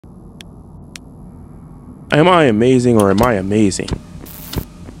Am I amazing or am I amazing?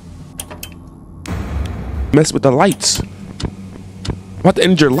 Mess with the lights. I'm about to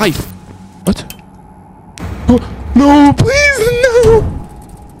end your life. What? Oh, no, please, no.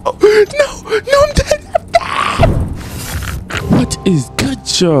 Oh, no, I'm dead. I'm dead. What is good,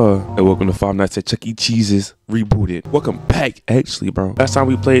 y'all? And welcome to Five Nights at Chuck E. Cheese's Rebooted. Welcome back, actually, bro. Last time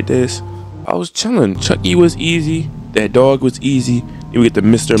we played this, I was chilling. Chucky was easy. That dog was easy. Then we get to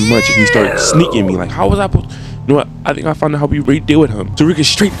Mr. Munch and he started sneaking me. Like, how was I supposed to? You know what? I think I found out how we really deal with him. So we get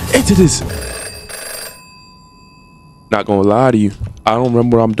straight into this. Not gonna lie to you, I don't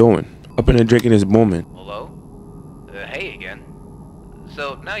remember what I'm doing. Up in there drinking this moment. Hello? Hey again.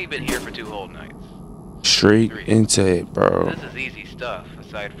 So now you've been here for 2 whole nights. Straight into it, bro. This is easy stuff,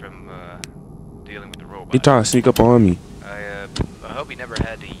 aside from dealing with the robot. He trying to sneak up on me. I hope you never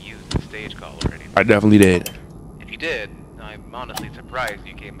had to use the stage call or anything. I definitely did. If you did, I'm honestly surprised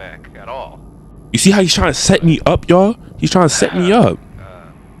you came back at all. You see how he's trying to set me up, y'all? He's trying to set me up.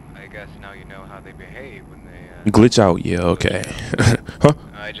 I guess now you know how they behave when they Glitch out, yeah, okay. Huh?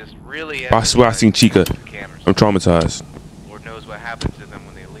 I just really I swear I seen Chica. I'm traumatized. Lord knows what happens to them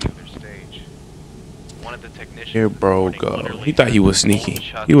when they leave their stage. One of the technicians. Here, bro, go. He thought he was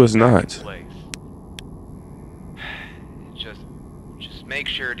sneaky. He was not. Just make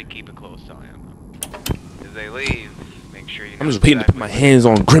sure to keep a close eye on them. If they leave, make sure you know. I'm just waiting to put my hands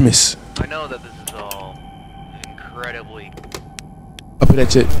on Grimace. I know that this is all incredibly. Up at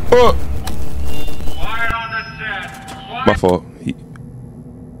that shit. Oh! Quiet on the set. My fault.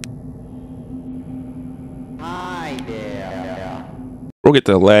 Hi there. Bro, get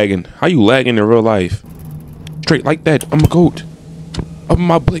the lagging. How you lagging in real life? Straight like that. I'm a goat. Up in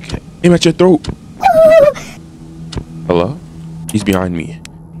my blick. Aim at your throat. Hello? He's behind me.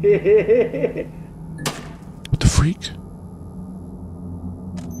 What the freak?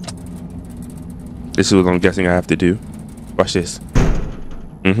 This is what I'm guessing I have to do. Watch this.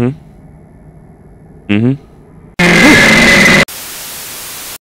 What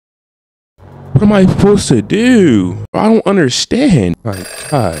am I supposed to do? I don't understand. My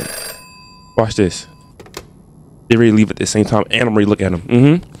God. Watch this. They ready to leave at the same time and I'm ready to look at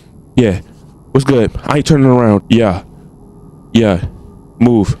him. Yeah. What's good? I ain't turning around. Yeah. Yeah.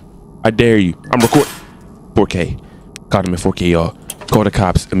 Move. I dare you. I'm recording. 4K. Caught him in 4K, y'all. Call the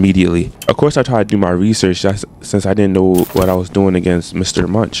cops immediately. Of course, I tried to do my research since I didn't know what I was doing against Mr.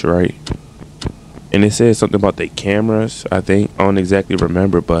 Munch, right? And it said something about the cameras, I think. I don't exactly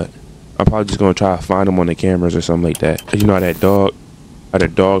remember, but I'm probably just going to try to find them on the cameras or something like that. You know how that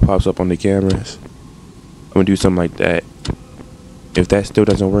dog pops up on the cameras? I'm going to do something like that. If that still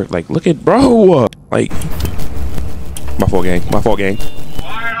doesn't work, like, look at bro. Like, my fault, gang. My fault, gang.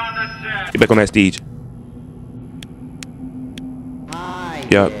 Quiet on the set. Get back on that stage. Hi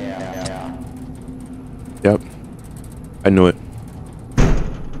Yep. there. Yep. I knew it.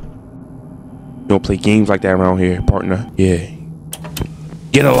 You don't play games like that around here, partner. Yeah.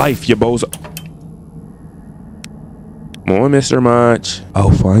 Get a life, you bozo. Come on, Mr. Munch.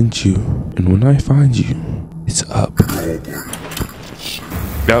 I'll find you. And when I find you, it's up.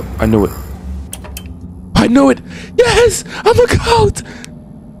 Yep, I knew it. I knew it. Yes, I'm a goat.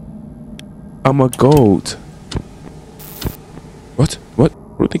 I'm a goat. What? What?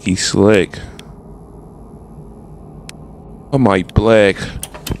 I don't think he's slick. Oh my black.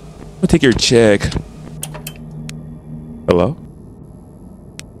 I'll take your check. Hello?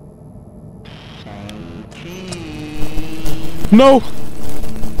 No!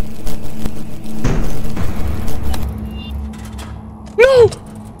 No!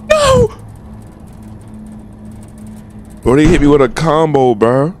 No! Bro, they hit me with a combo,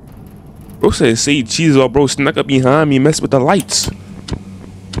 bro. Bro said, say cheese, all bro snuck up behind me, mess with the lights.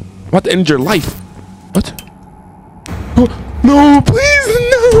 I'm about to end your life. What? Oh, no, please,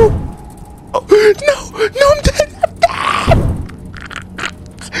 no! Oh, no,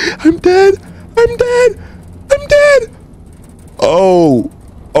 I'm dead! I'm dead! I'm dead!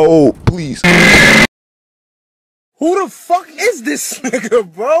 Oh, please. Who the fuck is this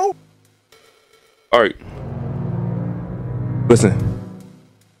nigga, bro? Alright. Listen.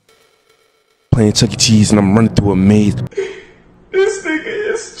 Playing Chuck E. Cheese and I'm running through a maze. This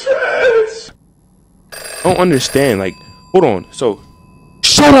nigga is trash. I don't understand. Like, hold on. So,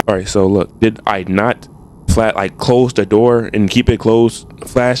 shut up. Alright, so look. Did I not close the door and keep it closed?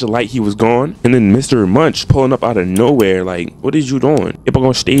 Flash the light, he was gone. And then Mr. Munch pulling up out of nowhere. Like, what is you doing? Get back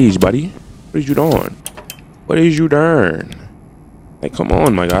on stage, buddy. What is you doing? What is you doing? Like, come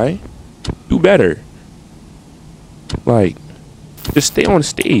on, my guy. Do better. Like, just stay on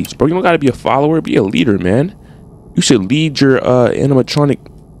stage, bro. You don't gotta be a follower. Be a leader, man. You should lead your animatronic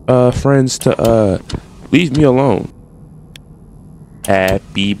friends to Leave me alone.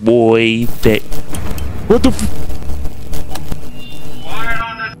 Happy boy day. What the f— Quiet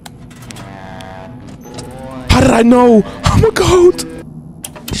on the How did I know? I'm a goat.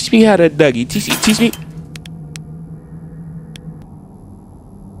 Teach me how to Dougie. Teach me.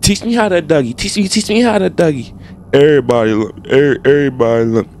 Teach me how to Dougie. Teach me how to Dougie. Everybody look. Everybody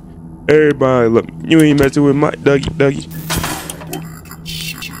look. Everybody look. You ain't messing with my Dougie.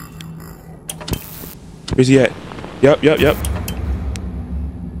 Where's he at? Yep.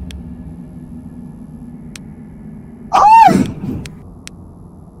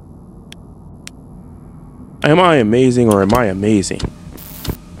 Am I amazing or am I amazing?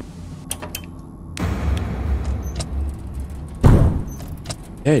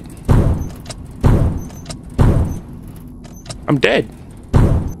 Dead. I'm dead.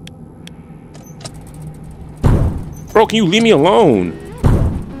 Bro, can you leave me alone?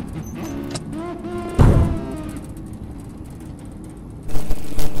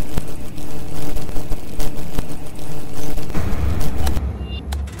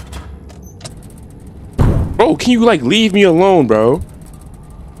 Bro, can you like leave me alone, bro?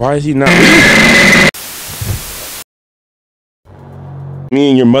 Why is he not? Me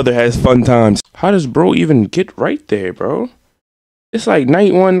and your mother has fun times. How does bro even get right there, bro? It's like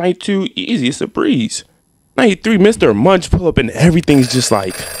night 1, night 2, easy. It's a breeze. Night 3, Mr. Munch pull up and everything's just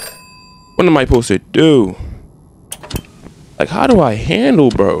like, what am I supposed to do? Like, how do I handle,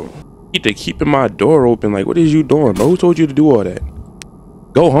 bro? Need to keeping my door open. Like, what is you doing, bro? Who told you to do all that?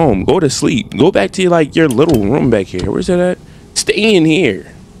 Go home. Go to sleep. Go back to like your little room back here. Where's that at? Stay in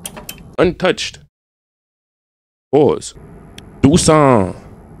here. Untouched. Pause. Do some.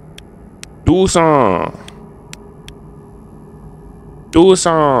 Do some. Do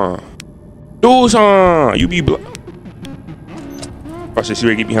some. Do some. You be watch this.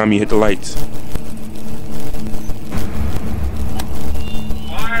 See, get behind me. Hit the lights.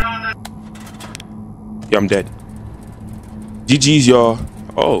 quiet on the Yeah, I'm dead. GG's, y'all.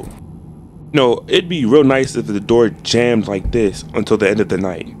 Oh. No, it'd be real nice if the door jammed like this until the end of the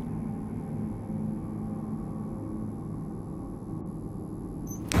night.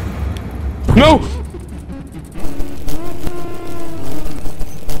 No!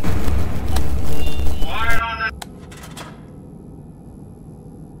 quiet on the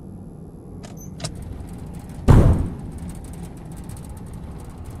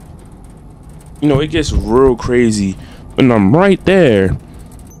You know, it gets real crazy when I'm right there.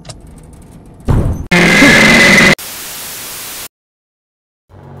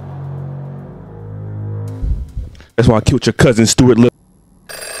 That's why I killed your cousin, Stuart.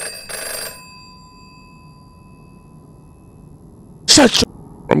 Shut your—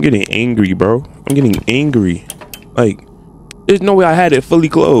 I'm getting angry, bro. I'm getting angry. Like, there's no way I had it fully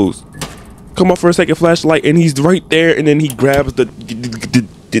closed. Come up for a second flashlight and he's right there and then he grabs the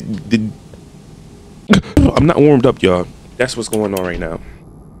I'm not warmed up, y'all. That's what's going on right now.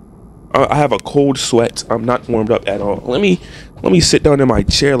 I have a cold sweat. I'm not warmed up at all. Let me sit down in my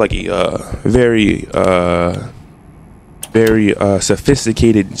chair like a very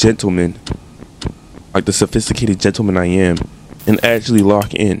sophisticated gentleman, like the sophisticated gentleman I am, and actually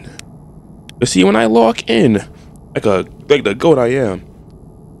lock in. But see, when I lock in, like the goat I am,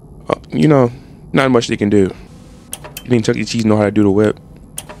 you know, not much they can do. You think Chuck E. Cheese know how to do the whip?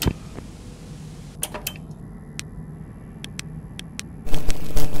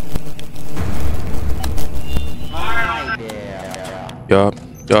 Yup,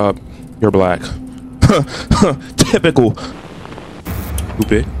 you're black. Typical.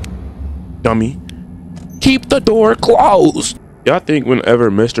 Stupid. Dummy. Keep the door closed. Y'all think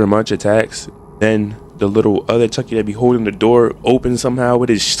whenever Mr. Munch attacks, then the little other Chucky that be holding the door open somehow with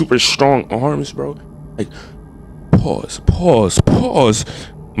his super strong arms, bro? Like, pause.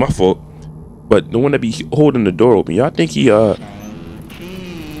 My fault. But the one that be holding the door open, y'all think he, I'm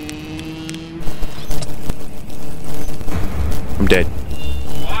dead.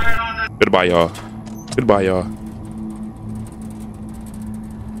 Goodbye, y'all.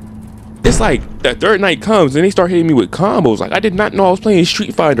 It's like that third night comes and they start hitting me with combos. Like, I did not know I was playing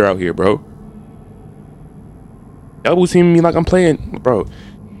Street Fighter out here, bro. Elbows hitting me like I'm playing, bro.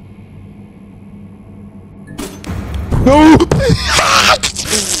 No!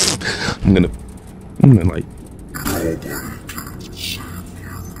 I'm gonna like.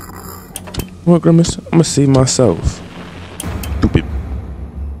 What, Grimace? I'm gonna save myself. Stupid.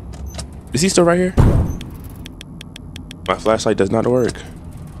 Is he still right here? My flashlight does not work.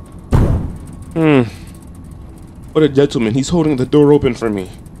 What a gentleman. He's holding the door open for me.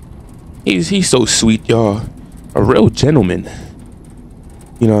 He's so sweet, y'all. A real gentleman.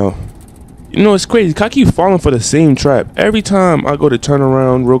 You know, You know, it's crazy. I keep falling for the same trap. Every time I go to turn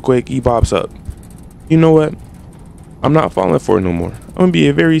around real quick, he pops up. You know what? I'm not falling for it no more. I'm gonna be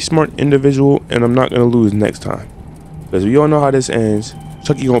a very smart individual, and I'm not gonna lose next time. Because we all know how this ends.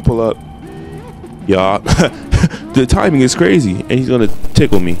 Chucky gonna pull up. Y'all, the timing is crazy, and he's gonna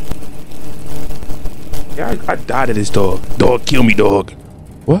tickle me. Yeah, I died to this dog. Dog, kill me, dog.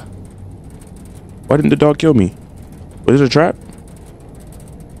 What? Why didn't the dog kill me? Was it a trap?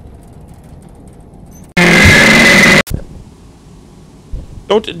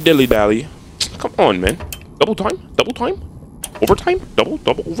 Don't dilly-dally. Come on, man. Double time? Double time? Overtime? Double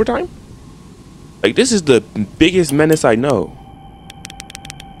overtime? Like, this is the biggest menace I know.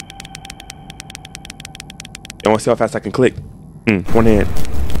 I want to see how fast I can click. One hand.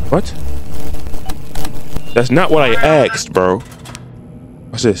 What? That's not what I asked, bro.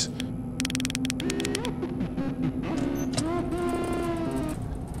 What's this?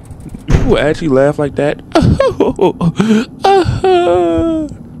 People actually laugh like that?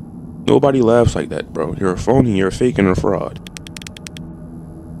 Nobody laughs like that, bro. You're a phony, you're a fake, and a fraud.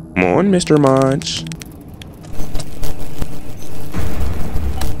 Come on, Mr. Munch.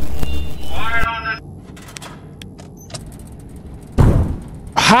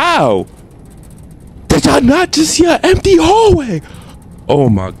 How? Did y'all not just see an empty hallway? Oh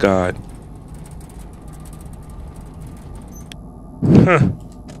my god. Huh.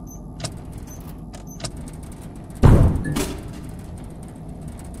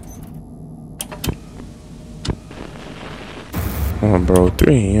 Come on, bro.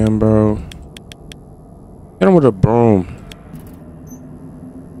 3 AM, bro. Hit him with a broom.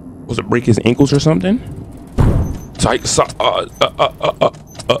 Was it break his ankles or something? Psych. Psych.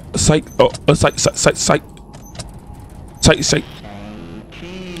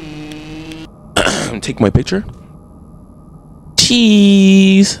 Take my picture.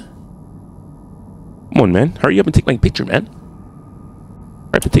 Cheese. Come on, man. Hurry up and take my picture, man.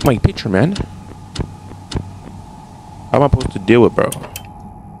 Hurry up and take my picture, man. How am I supposed to deal with, bro?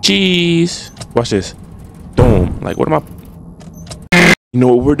 Cheese. Watch this. Boom. Like, what am I? You know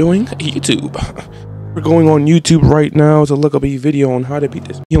what we're doing? YouTube. We're going on YouTube right now to look up a video on how to beat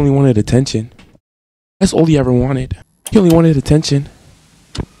this. He only wanted attention. That's all he ever wanted. He only wanted attention.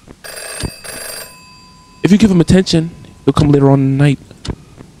 If you give him attention, he'll come later on in the night.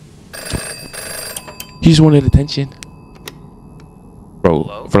 He just wanted attention.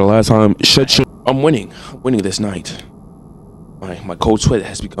 Bro, for the last time, shut. I'm winning. I'm winning this night. My cold sweat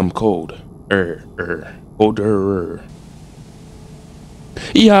has become cold. Colder.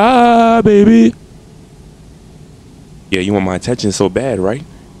 Yeah, baby. Yeah, you want my attention so bad, right?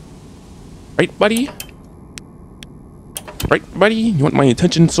 Right, buddy? Right, buddy? You want my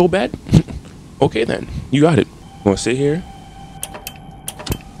attention so bad? Okay, then. You got it. You want to sit here?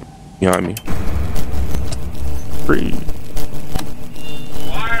 You know what I mean? Free.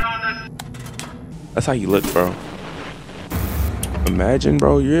 That's how you look, bro. Imagine,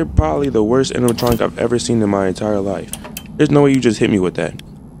 bro, you're probably the worst animatronic I've ever seen in my entire life. There's no way you just hit me with that.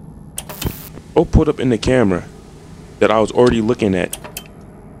 Go put up in the camera that I was already looking at.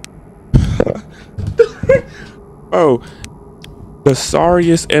 Bro, the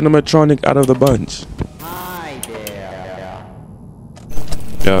sorriest animatronic out of the bunch. Hi there.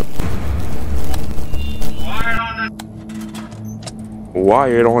 Yep.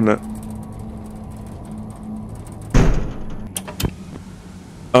 Wired on the...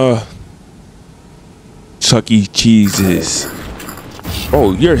 Chuck E. Cheese's.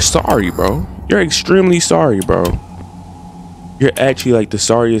 Oh, you're sorry, bro. You're extremely sorry, bro. You're actually like the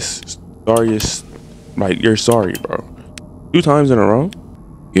sorriest. Like, you're sorry, bro. 2 times in a row.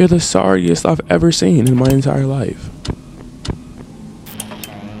 You're the sorriest I've ever seen in my entire life.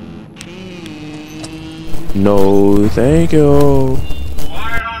 No, thank you.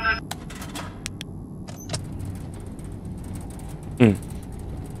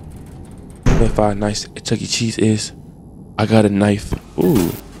 If I nice Chuck E. Cheese is, I got a knife.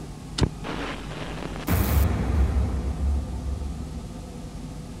 Ooh.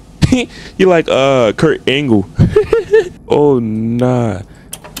 You like Kurt Angle. Oh nah.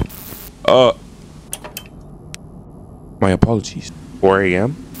 My apologies. 4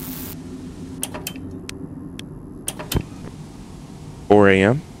 AM. 4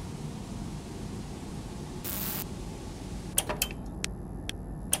 AM.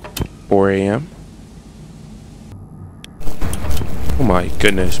 Oh my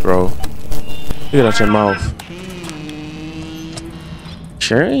goodness, bro. Get it out your mouth.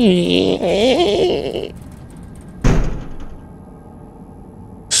 Sure.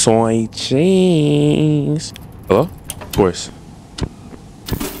 Soy cheese. Hello? Of course.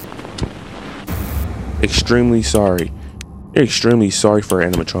 extremely sorry. You're extremely sorry for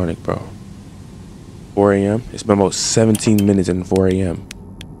an animatronic, bro. 4 a.m. It's been about 17 minutes in 4 a.m.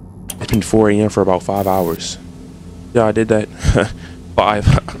 It's been 4 a.m. for about 5 hours. Yeah, I did that.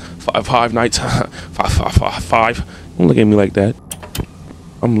 five nights. five. Don't look at me like that.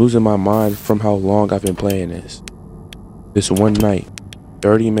 I'm losing my mind from how long I've been playing this. This one night,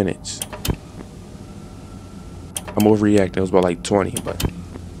 30 minutes. I'm overreacting. It was about like 20, but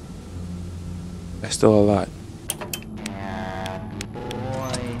that's still a lot.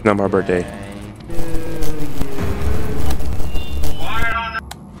 Not my birthday.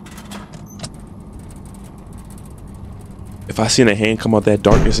 If I seen a hand come out that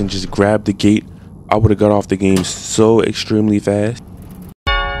darkness and just grab the gate, I would have got off the game so extremely fast.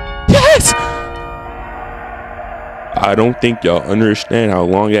 Yes! I don't think y'all understand how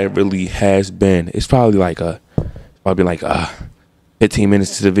long that really has been. It's probably like 15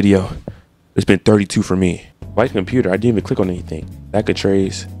 minutes to the video. It's been 32 for me. White computer, I didn't even click on anything. That could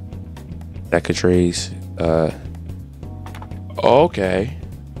trace. Okay.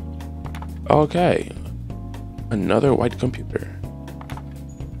 Another white computer.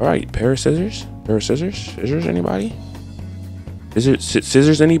 All right, pair of scissors. Scissors, anybody?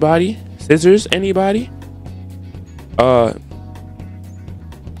 Scissors, anybody? Am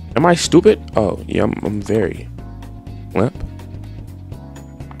I stupid? Oh, yeah, I'm very. Lamp.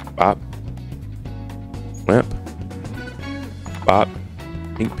 Bop. Lamp. Bop.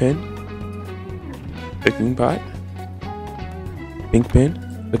 Pink pen. Cooking pot. Pink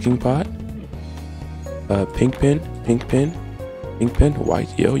pen. Cooking pot. Pink pen.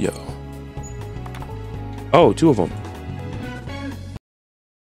 White yo-yo. Oh, 2 of them.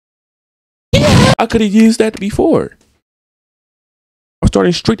 Yeah, I could have used that before. I'm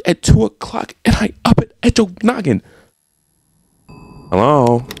starting straight at 2 o'clock and I up it at your noggin.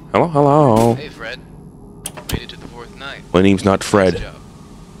 Hello. Hey, Fred. Made it to the 4th night. My name's not Fred. Nice job.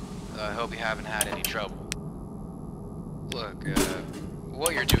 I hope you haven't had any trouble. Look,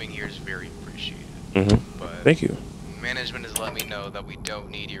 what you're doing here is very appreciated. But Thank you. management has let me know that we don't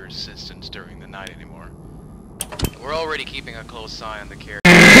need your assistance during the night anymore. We're already keeping a close eye on the character.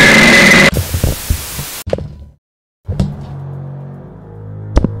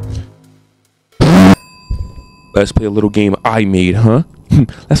 Let's play a little game I made, huh?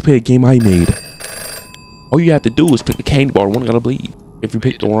 Let's play a game I made. All you have to do is pick a candy bar. One gonna bleed. If you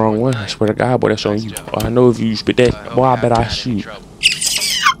pick the wrong one, I swear to God, boy, that's on you. I know if you spit that, boy, I bet I shoot.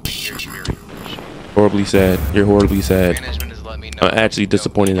 Horribly sad. You're horribly sad. I'm actually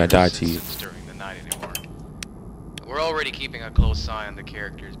disappointed I died to you. We're already keeping a close eye on the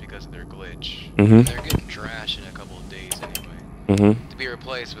characters because of their glitch. Mm-hmm. They're getting trash in a couple of days anyway. To be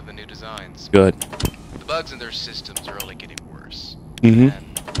replaced with the new designs. Good. The bugs in their systems are only getting worse. Mm-hmm.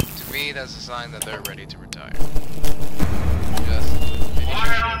 And to me, that's a sign that they're ready to retire. Just finish your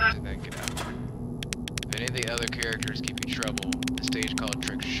shift and then get out. If any of the other characters give you trouble, the stage called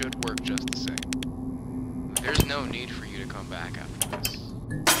Trick should work just the same. There's no need for you to come back after this.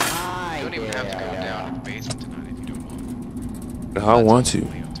 You don't even have to go down to the basement tonight if you don't want. No, I want to.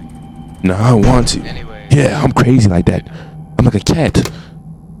 No, I want to. Anyway, Yeah, I'm crazy like that. I'm like a cat.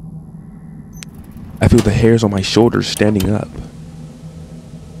 I feel the hairs on my shoulders standing up.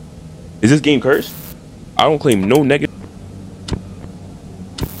 Is this game cursed? I don't claim no negative.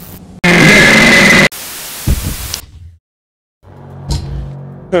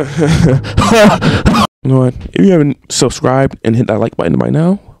 You know what? If you haven't subscribed and hit that like button by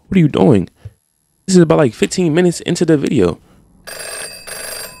now, what are you doing? This is about like 15 minutes into the video.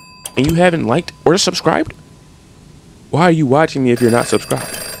 And you haven't liked or subscribed? Why are you watching me if you're not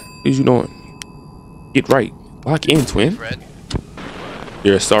subscribed? What are you doing? Get right. Lock in, twin. Fred,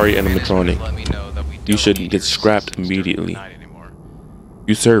 You're a sorry animatronic. let me know that we You don't should need get your scrapped assistance during the immediately. night anymore.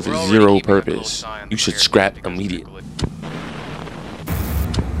 You serve We're already zero keeping a close purpose. eye on the You should characters scrap because of their immediately. glitch.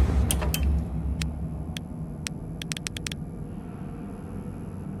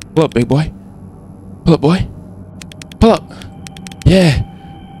 Pull up, big boy. Pull up, boy. Pull up. Yeah.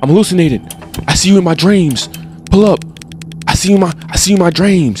 I'm hallucinating. I see you in my dreams. Pull up. I see you in my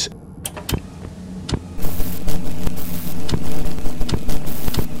dreams.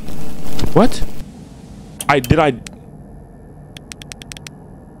 What?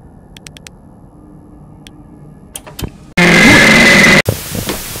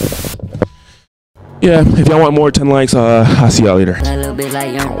 Yeah, if y'all want more 10 likes, I'll see y'all later.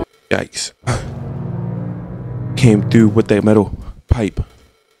 Yikes. Came through with that metal pipe.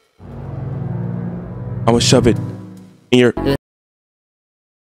 I'm gonna shove it in your